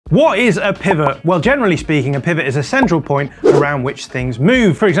What is a pivot? Well, generally speaking, a pivot is a central point around which things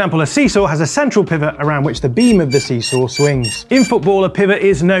move. For example, a seesaw has a central pivot around which the beam of the seesaw swings. In football, a pivot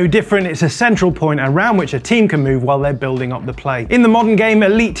is no different. It's a central point around which a team can move while they're building up the play. In the modern game,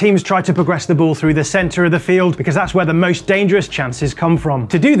 elite teams try to progress the ball through the center of the field because that's where the most dangerous chances come from.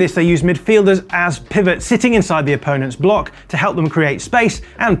 To do this, they use midfielders as pivots, sitting inside the opponent's block to help them create space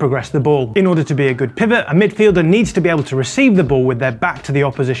and progress the ball. In order to be a good pivot, a midfielder needs to be able to receive the ball with their back to the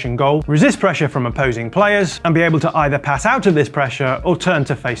opposition goal, resist pressure from opposing players, and be able to either pass out of this pressure or turn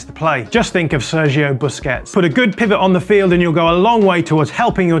to face the play. Just think of Sergio Busquets. Put a good pivot on the field and you'll go a long way towards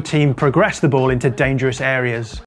helping your team progress the ball into dangerous areas.